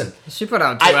 Like, listen, She put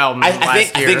out two albums last I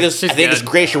think year. it's She's it's good.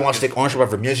 great. She wants to take ownership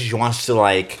of her music. She wants to,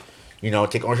 like, you know,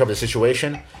 take ownership of the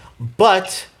situation.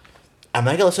 But am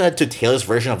I gonna listen to Taylor's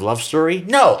version of Love Story?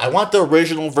 No, I want the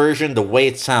original version, the way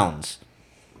it sounds.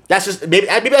 That's just maybe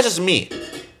that's just me.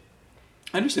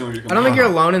 I understand where you're I don't think you're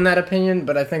alone in that opinion,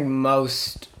 but I think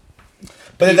most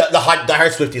But the hard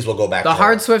Swifties will go back. the to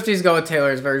hard her. Swifties go with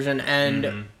Taylor's version,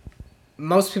 and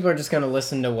most people are just gonna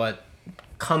listen to what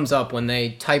comes up when they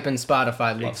type in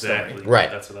Spotify love Exactly. story. Right.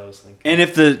 That's what I was thinking. And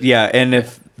if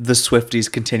the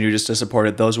Swifties continue just to support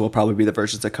it, those will probably be the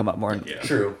versions that come up more Yeah.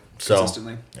 True. So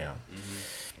consistently. yeah,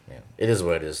 yeah, it is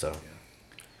what it is though.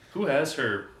 Who has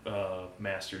her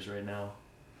masters right now?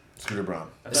 Scooter Braun.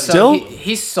 I thought Still?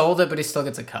 He sold it, but he still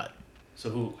gets a cut.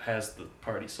 So who has the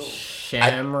party sold?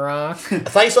 Shamrock. I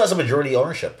thought he still has a majority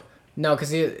ownership. No,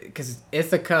 because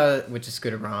Ithaca, which is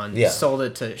Scooter Braun, Yeah. sold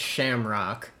it to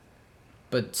Shamrock,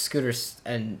 but Scooter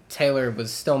and Taylor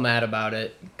was still mad about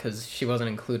it because she wasn't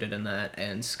included in that,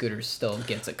 and Scooter still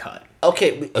gets a cut.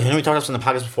 Okay, I know we talked about this in the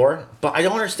podcast before, but I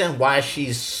don't understand why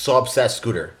she's so upset.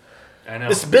 Scooter. I know.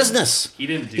 It's business. He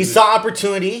didn't do He it. saw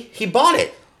opportunity. He bought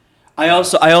it. I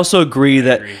also agree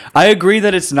that agree. I agree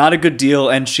that it's not a good deal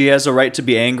and she has a right to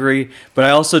be angry, but I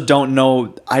also don't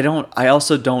know I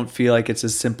also don't feel like it's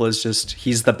as simple as just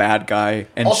he's the bad guy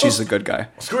and Also, she's the good guy.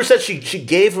 Scooter said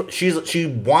she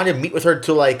wanted to meet with her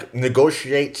to like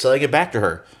negotiate selling it back to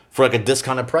her for like a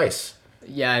discounted price.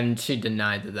 Yeah, and she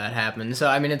denied that happened. So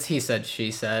I mean, it's he said,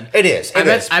 she said. It is.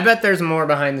 I bet there's more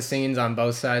behind the scenes on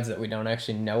both sides that we don't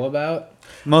actually know about.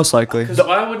 Most likely. Because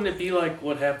why wouldn't it be like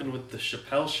what happened with the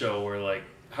Chappelle show, where like,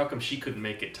 how come she couldn't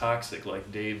make it toxic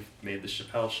like Dave made the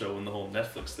Chappelle show when the whole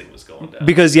Netflix thing was going down?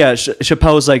 Because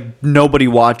Chappelle was like nobody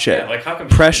watch it. Yeah, like how come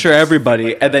she pressure didn't just everybody,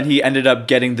 like and that? then he ended up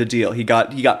getting the deal. He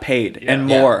got paid and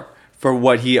Yeah. more for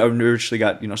what he originally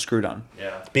got screwed on.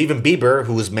 Yeah. But even Bieber,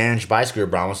 who was managed by Scooter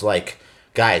Braun, was like,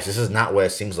 guys, this is not what it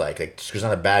seems like. Like, Scooter's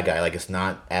not a bad guy. Like, it's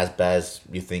not as bad as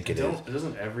you think it is.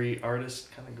 Doesn't every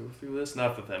artist kind of go through this?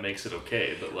 Not that that makes it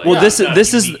okay, but like, Well, it's not a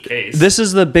this is unique case. this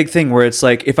is the big thing where it's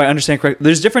like, if I understand correctly,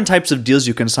 there's different types of deals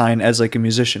you can sign as like a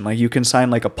musician. Like you can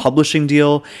sign like a publishing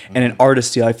deal and an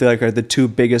artist deal. I feel like are the two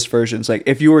biggest versions. Like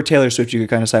if you were Taylor Swift, you could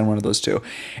kind of sign one of those two,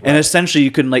 and essentially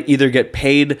you can like either get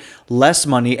paid less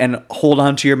money and hold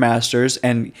on to your masters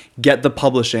and get the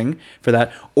publishing for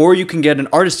that, or you can get an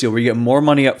artist deal where you get more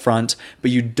money up front,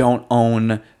 but you don't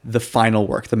own the final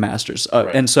work, the masters.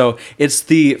 And so it's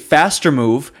the faster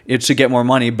move. It's to get more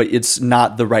money, but it's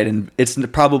not the right. It's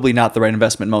probably not the right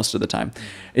investment most of the time.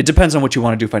 It depends on what you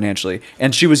want to do financially.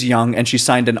 And she was young, and she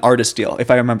signed an artist deal,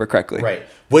 if I remember correctly. Right.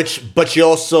 But she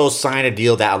also signed a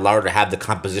deal that allowed her to have the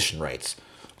composition rights.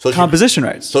 So Composition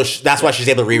rights. So that's why she's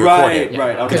able to re-record it.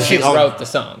 Right. Okay. Because she wrote the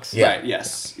songs. Yeah. Right.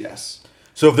 Yes.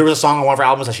 So if there was a song on one of her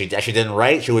albums that she didn't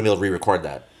write, she wouldn't be able to re-record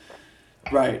that.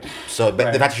 Right. So the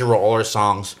fact that she wrote all her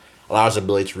songs allows the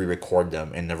ability to re-record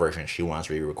them in the version she wants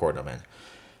to re-record them in.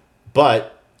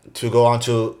 But to go on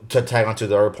to tag on to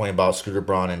the other point about Scooter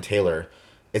Braun and Taylor,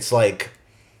 it's like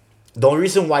the only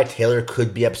reason why Taylor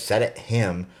could be upset at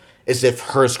him is if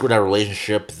her screwed that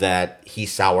relationship that he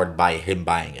soured by him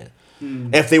buying it.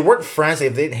 If they weren't friends,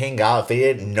 if they didn't hang out, if they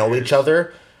didn't know each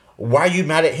other, why are you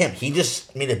mad at him? He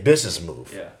just made a business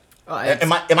move. Yeah.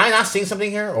 Am I not seeing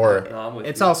something here, or No, I'm with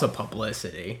It's you. also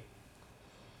publicity.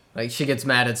 Like she gets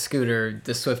mad at Scooter,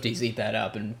 the Swifties eat that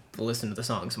up and listen to the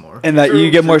songs more. And that True,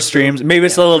 you get more true, streams. Maybe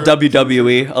it's a little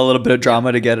WWE, a little bit of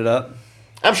drama to get it up.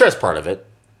 I'm sure it's part of it,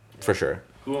 for sure.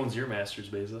 Who owns your masters,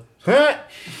 Beza?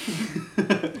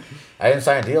 I didn't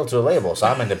sign a deal to a label, so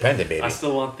I'm independent, baby. I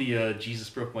still want the Jesus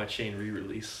Broke My Chain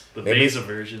re-release, the Maybe- Beza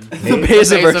version. The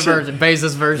Baeza version.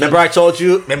 Beza's version. Remember I told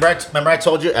you. Remember I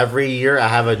told you every year I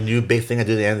have a new big thing I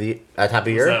do at the end of the top of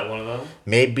the Is year. that one of them?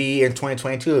 Maybe in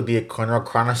 2022 it'll be a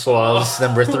Chronicles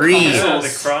number 3. Yeah,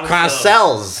 the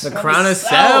Chronicles. The Crown of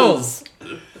Cells.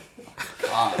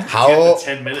 How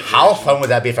 10-minute how version. fun would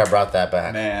that be if I brought that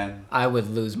back? Man. I would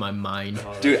lose my mind.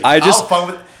 Dude, I just How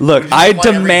fun would, look, would you I just play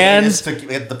every game demand just to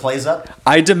get the plays up.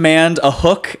 I demand a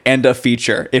hook and a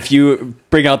feature. If you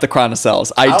bring out the Crown of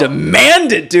Cells, I How-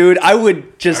 demand it, dude. I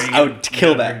would just Are you I gonna- would you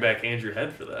kill gotta that. Bring back Andrew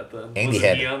Head for that then. Andy Wasn't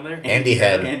Head. he on there? Andy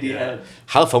Head. Andy Head.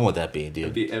 How fun would that be,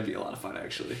 dude? It'd be a lot of fun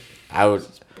actually. I would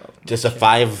just a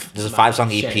 5-song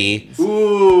EP,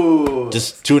 Ooh.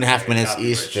 just 2.5 minutes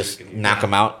Copyright each, just stricken, knock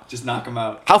them out. Just knock them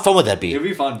out. How fun would that It'd be?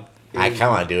 be fun. I kind of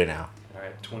want to do it now. All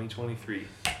right, 2023.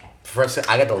 First,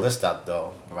 I got the list up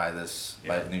though by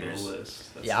New Your Year's.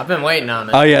 list. That's- Yeah, I've been waiting on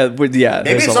it. Oh yeah, yeah. Maybe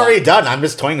there's it's a lot. already done. I'm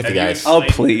just toying with Have you guys. Oh,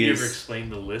 explained- Have you please. ever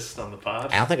explained the list on the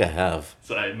pod? I don't think I have.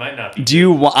 So it might not be. Do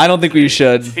you? I don't think we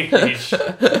should.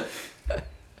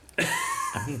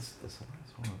 I mean,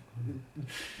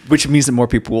 Which means that more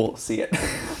people will see it.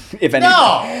 If anything.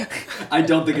 no. I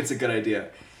don't think it's a good idea.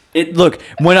 Look,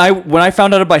 when I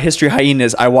found out about History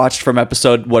Hyenas, I watched from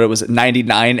episode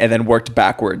 99 and then worked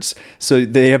backwards. So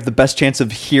they have the best chance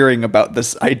of hearing about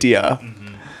this idea.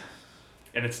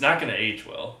 And it's not going to age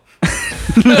well.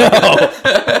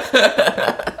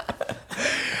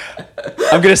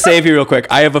 I'm gonna save you real quick.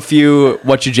 I have a few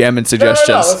Whatchu Jammin suggestions.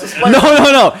 let's just play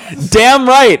No. Damn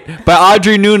right, by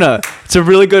Audrey Nuna. It's a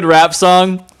really good rap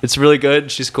song. It's really good.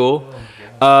 She's cool.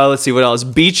 Let's see what else.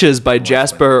 Beaches by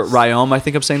Jasper Ryom. I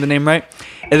think I'm saying the name right.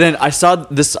 And then I saw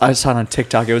it on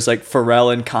TikTok. It was like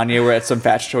Pharrell and Kanye were at some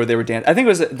fashion show where they were dancing. I think it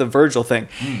was the Virgil thing.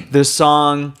 The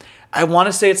song, I want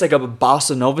to say it's like a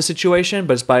bossa nova situation,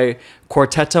 but it's by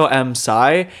Quarteto M.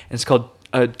 Psy, and it's called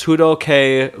Tudo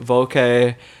Que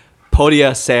Voce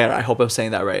Podia Ser. I hope I'm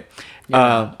saying that right.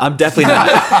 I'm definitely not.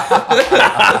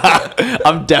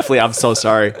 I'm so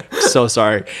sorry. So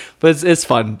sorry. But it's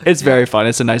fun. It's very fun.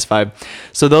 It's a nice vibe.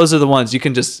 So those are the ones you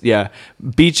can just,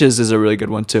 Beaches is a really good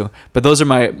one too. But those are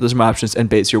my options. And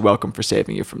Bates, you're welcome for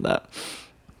saving you from that.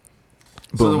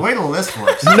 So the way the list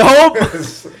works. Nope.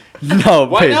 No,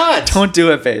 Why Paige, not? don't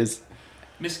do it, Faze.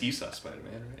 Miske, you saw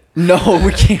Spider-Man, right? No,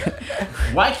 we can't.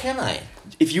 Why can't I?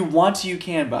 If you want to, you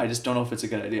can, but I just don't know if it's a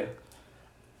good idea.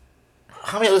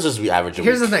 How many lists do we average a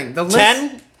Here's week? the thing. The list,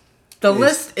 10? The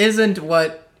list isn't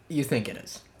what you think it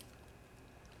is.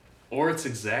 Or it's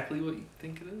exactly what you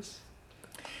think it is.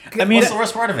 I mean, What's the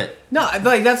worst part of it? No,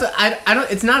 like that's I don't.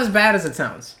 It's not as bad as it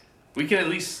sounds. We can at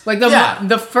least Like Yeah.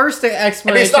 the first I mean,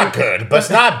 explanation. it's not good, but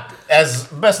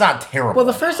it's not terrible. Well,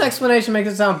 the first explanation makes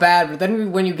it sound bad, but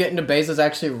then when you get into Baeza's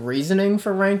actually reasoning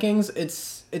for rankings,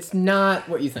 it's not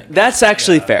what you think. that's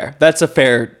actually fair. That's a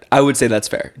fair. I would say that's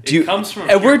fair. Do you? comes from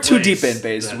a and we're pure too deep place in,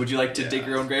 Baze. that- Would you like to yeah. dig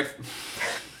your own grave?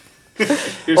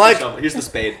 Here's Like- the shovel. Here's the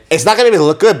spade. It's not gonna be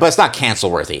look good, but it's not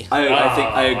cancel worthy. I think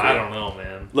I agree. I don't know,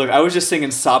 man. Look, I was just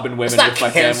singing "Sobbing Women" It's not with my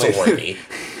cancel family worthy.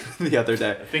 the other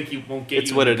day. I think you won't get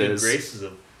It's you what in it the good is. graces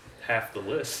of half the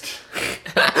list.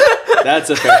 That's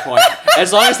a fair point.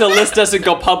 As long as the list doesn't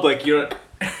go public, you don't.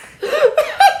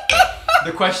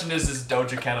 The question is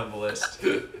Doja Cat on the list?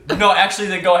 No, actually,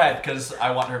 then go ahead, because I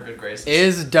want her good graces.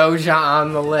 Is Doja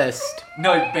on the list?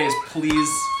 No, Baze, please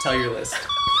tell your list.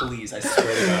 Please, I swear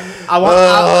to God. I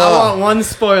want one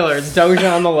spoiler. It's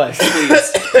Doja on the list.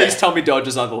 Please tell me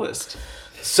Doja's on the list.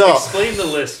 So Explain the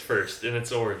list first in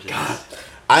its origins.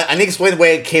 I need to explain the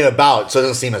way it came about, so it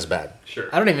doesn't seem as bad. Sure.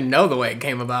 I don't even know the way it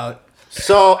came about.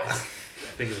 So I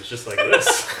think it was just like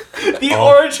this. The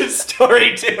origin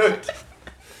story, dude.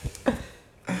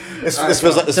 this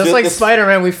feels like Just like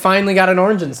Spider-Man, we finally got an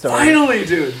origin story. Finally,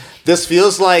 dude. This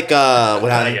feels like when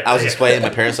I was yeah. explaining my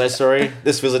Parasite story.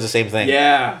 This feels like the same thing.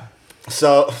 Yeah.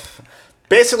 So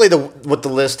basically, what the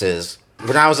list is.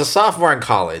 When I was a sophomore in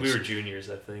college. We were juniors,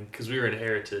 I think, because we were in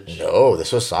Heritage. No,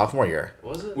 this was sophomore year.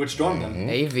 Was it? Which dorm then?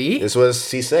 AV? This was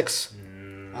C6.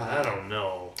 I don't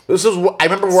know. This was I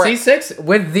remember where C6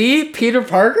 with the Peter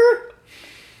Parker?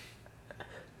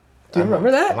 Do you remember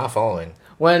I'm that? not following.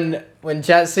 When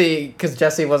Jesse, because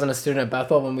Jesse wasn't a student at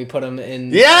Bethel when we put him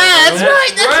in. Yeah, that's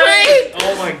right. That's right.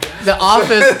 Oh my god. The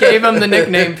office gave him the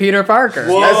nickname Peter Parker. That's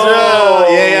right.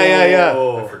 Yeah.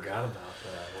 I forgot about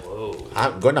that. Whoa.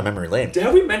 I'm going down memory lane.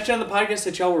 Have we mentioned on the podcast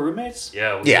that y'all were roommates?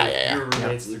 Yeah. Yeah. We were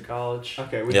roommates through college.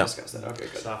 Okay, we Yeah. discussed that. Okay,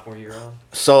 good. Sophomore year on.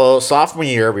 So sophomore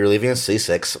year, we were living in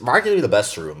C6, arguably the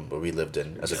best room that we lived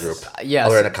in as a group. Yes.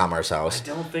 Other than a commerce I house.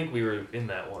 don't think we were in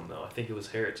that one though. I think it was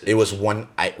Heritage. It was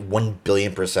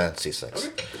 1,000,000,000% C6.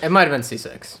 Okay. It might have been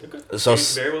C6. Okay. So- It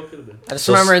very well could have been. I just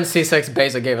So- remember in C6,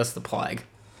 Beza gave us the plague.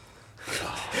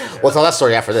 We'll tell that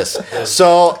story after this.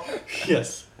 So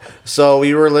Yes.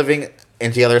 we were living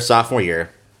in together sophomore year.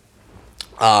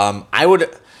 I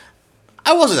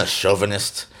wasn't a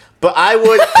chauvinist, but I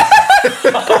would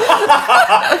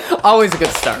Always a good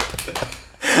start.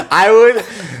 I would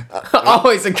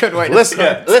Always a good way to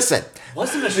start. listen.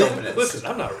 Wasn't a chauvinist. Listen,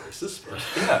 I'm not racist,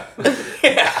 but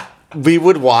Yeah. We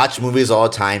would watch movies all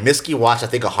the time. Miske watched, I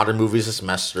think, 100 movies a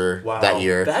semester that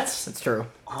year. That's That's true.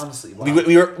 honestly wow.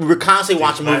 We were constantly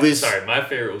watching movies. Sorry, my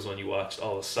favorite was when you watched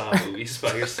all the Saw movies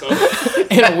by yourself.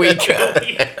 In a week.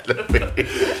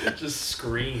 Just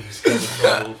screams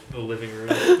coming from the living room.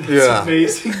 Yeah.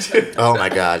 amazing, dude. Oh my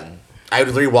god. I would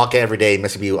literally walk in every day,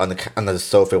 Miske be on the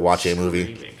sofa watching a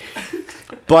movie. Screaming.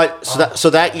 But so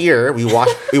that year we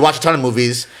watched a ton of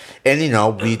movies, and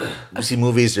we see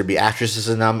movies. There'd be actresses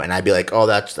in them, and I'd be like, oh,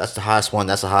 that's the hottest one.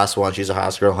 That's the hottest one. She's a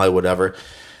hottest girl in Hollywood, whatever.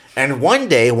 And one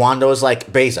day Wanda was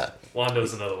like, Beza.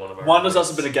 Wando's another one of our. Wanda's roommates.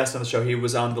 also been a guest on the show. He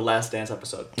was on the Last Dance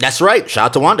episode. That's right. Shout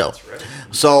out to Wando. That's right.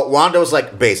 So Wanda was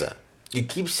like, Beza, you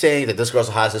keep saying that this girl's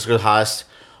the hottest, this girl's the hottest.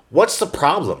 What's the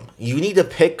problem? You need to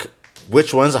pick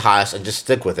which one's the hottest and just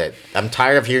stick with it. I'm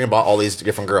tired of hearing about all these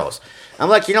different girls. I'm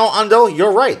like, Ando,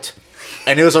 you're right.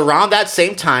 And it was around that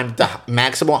same time the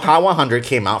Maximum Hot 100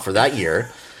 came out for that year.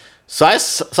 So I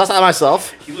thought to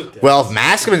myself, He looked at well, if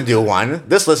Max can do one,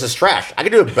 this list is trash. I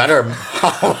can do a better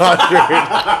Hot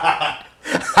 100.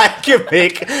 I can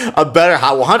make a better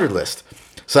Hot 100 list.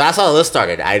 So that's how the list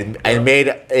started. I made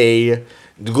a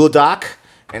Google Doc,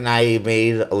 and I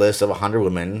made a list of 100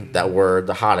 women that were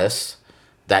the hottest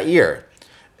that year.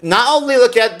 Not only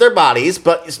look at their bodies,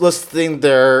 but it's listing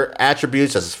their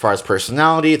attributes as far as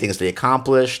personality, things they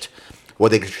accomplished,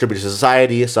 what they contribute to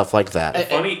society, stuff like that.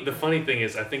 The funny thing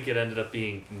is, I think it ended up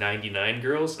being 99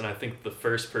 girls, and I think the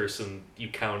first person you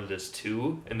counted as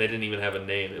 2, and they didn't even have a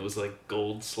name. It was like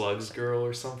Gold Slugs Girl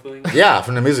or something. Yeah,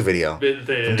 from the music video. They From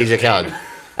didn't DJ have a Khaled. name.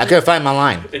 I couldn't find my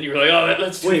line. And you were like, oh,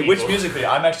 that's 2 Wait, which people. music video?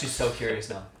 I'm actually so curious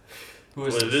now. Who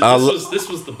is Well, this? this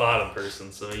was the bottom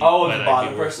person, so you Oh, might the not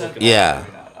bottom be worth person? looking Yeah.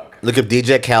 Okay. Look up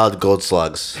DJ Khaled Gold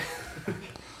Slugs.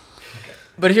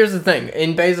 But here's the thing.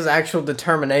 In Baeza's actual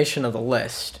determination of the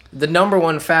list, the number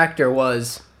one factor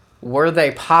was, were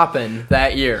they poppin'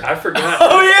 that year? I forgot.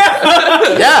 Oh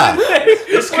yeah. Yeah.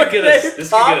 This could get us. This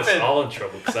could get us poppin'? all in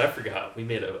trouble because I forgot we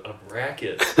made a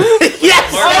bracket.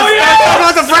 Yes. Mark- Oh yeah. Talk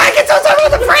about the brackets. Talk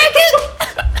about the bracket.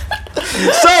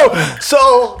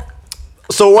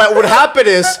 So what would happen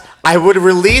is I would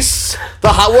release the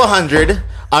Hot 100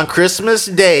 on Christmas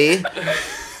Day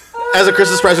as a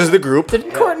Christmas present to the group.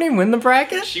 Didn't Courtney win the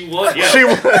bracket? She won. Yeah. She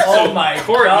won. Oh my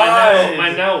Court, god.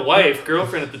 my now wife,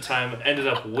 girlfriend at the time, ended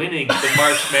up winning the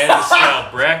March Madness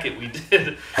style bracket we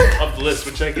did of the list,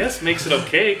 which I guess makes it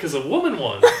okay because a woman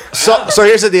won. So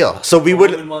here's the deal. So we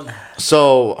would. Woman won.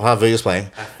 So how video's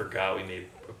playing. I forgot we made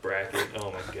a bracket.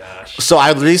 Oh my gosh. So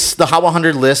I released the Hot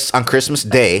 100 list on Christmas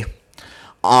Day.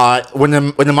 When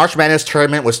the March Madness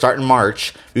tournament would start in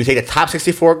March, we would take the top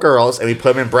 64 girls and we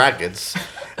put them in brackets,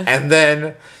 and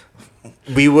then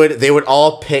they would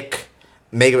all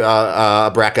make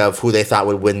a bracket of who they thought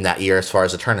would win that year as far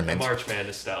as the tournament. March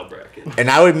Madness style bracket. And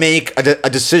I would make a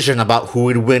decision about who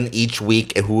would win each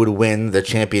week and who would win the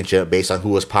championship based on who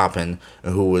was popping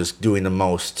and who was doing the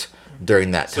most during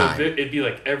that So time. it'd be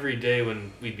like every day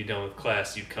when we'd be done with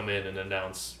class, you'd come in and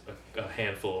announce a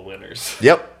handful of winners.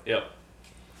 Yep. Yep.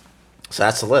 So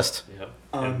that's the list. Yep.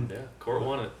 Um, And yeah, Court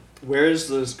won it. Where is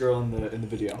this girl in the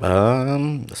video?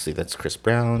 Let's see. That's Chris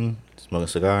Brown smoking a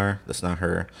cigar. That's not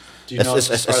her. Do you know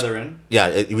if it's farther in?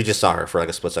 Yeah, we just saw her for like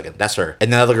a split second. That's her.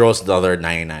 And the other girl's the other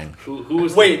 99. Who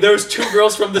was Wait, there was two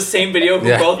girls from the same video who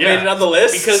Yeah. both Yeah. made it on the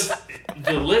list? Because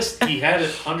the list, he had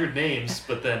 100 names,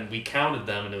 but then we counted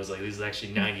them and it was like, these is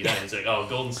actually 99. He's like, oh,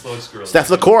 Golden Slugs girl. Steph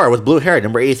LaCour with blue hair,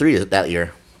 number 83 that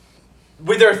year.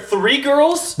 were there three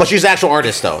girls? But she's the actual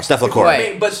artist though, Steph LaCour.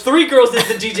 Wait. But three girls did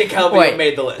the DJ Khaled video Wait.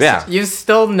 made the list. Yeah. You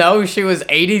still know she was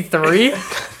 83?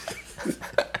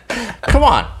 Come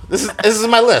on. This is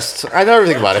my list. I know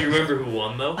everything about Do you it. remember who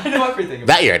won, though? I know everything.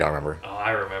 That year I don't remember. Oh,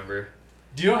 I remember.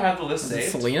 Do you don't have the list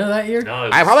saved? Selena that year? No,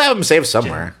 it I was probably have them saved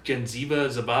somewhere. Genziba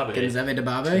Zababe. Genzebe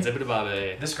Debabe? Genziba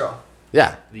Zababe. This girl.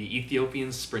 Yeah. The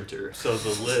Ethiopian sprinter. So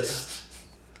the list,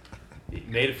 you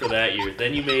made it for that year.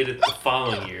 Then you made it the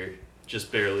following year,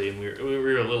 just barely, and we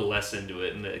were a little less into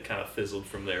it, and it kind of fizzled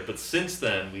from there. But since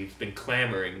then, we've been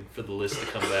clamoring for the list to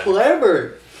come back.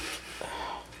 Clever.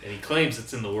 And he claims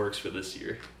it's in the works for this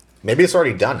year. Maybe it's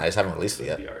already done. I just haven't released it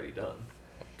It'd yet. be already done.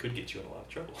 Could get you in a lot of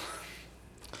trouble.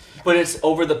 But it's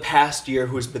over the past year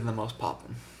who's been the most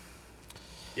poppin'.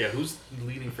 Yeah, who's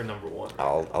leading for number one?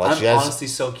 I'll let I'm you guys. honestly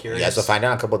so You curious. guys will find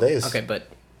out in a couple of days. Okay, but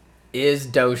is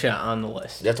Doja on the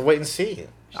list? You have to wait and see.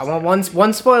 I want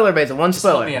one spoiler, Basil. One Just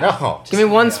help spoiler. me out. No. Give me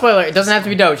one spoiler. It doesn't have to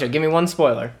be Doja. Give me one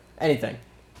spoiler. Anything.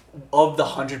 Of the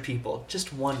 100 people,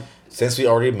 just one. Since we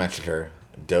already mentioned her,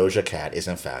 Doja Cat is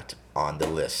in fact on the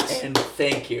list. And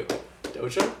thank you.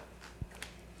 Doja?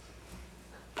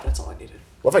 That's all I needed.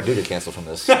 What if I do get canceled from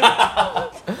this?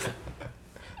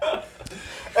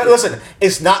 And listen,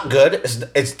 it's not good.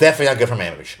 It's definitely not good for my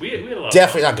image. We had a lot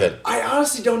Definitely of not good. I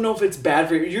honestly don't know if it's bad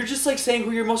for you. You're just like saying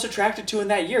who you're most attracted to in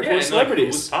that year. Yeah, who are and, celebrities.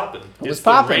 Like, who was popping? Who was It's the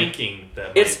poppin'? ranking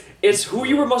that It's who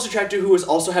you were most attracted to who was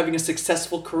also having a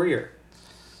successful career.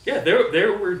 Yeah,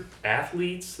 there were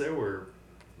athletes, there were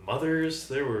mothers,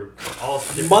 there were all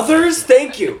different Mothers,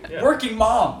 thank you. Yeah. Working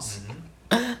moms.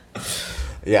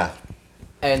 Yeah.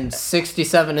 And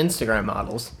 67 Instagram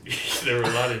models. there were a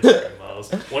lot of Instagram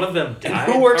models. One of them died.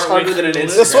 who works partway harder than an through the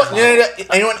Instagram This list. one,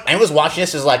 no. Anyone was watching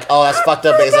this is like, oh, that's fucked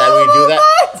up. Is that how we do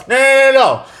that?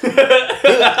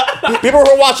 No. People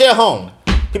who are watching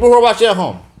at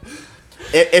home.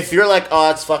 If you're like,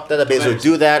 oh, it's fucked up that Basil would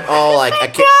do that. Oh, like I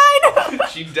can't.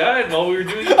 She died while we were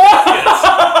doing the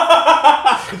podcast.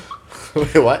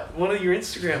 Wait, what? One of your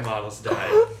Instagram models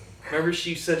died. Remember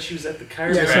she said she was at the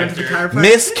chiropractor?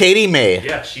 Miss Katie May.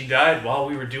 Yeah, she died while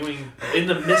we were doing in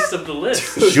the midst of the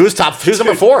list. She was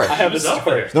number 4. I have She was a up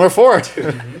story. there. Number 4.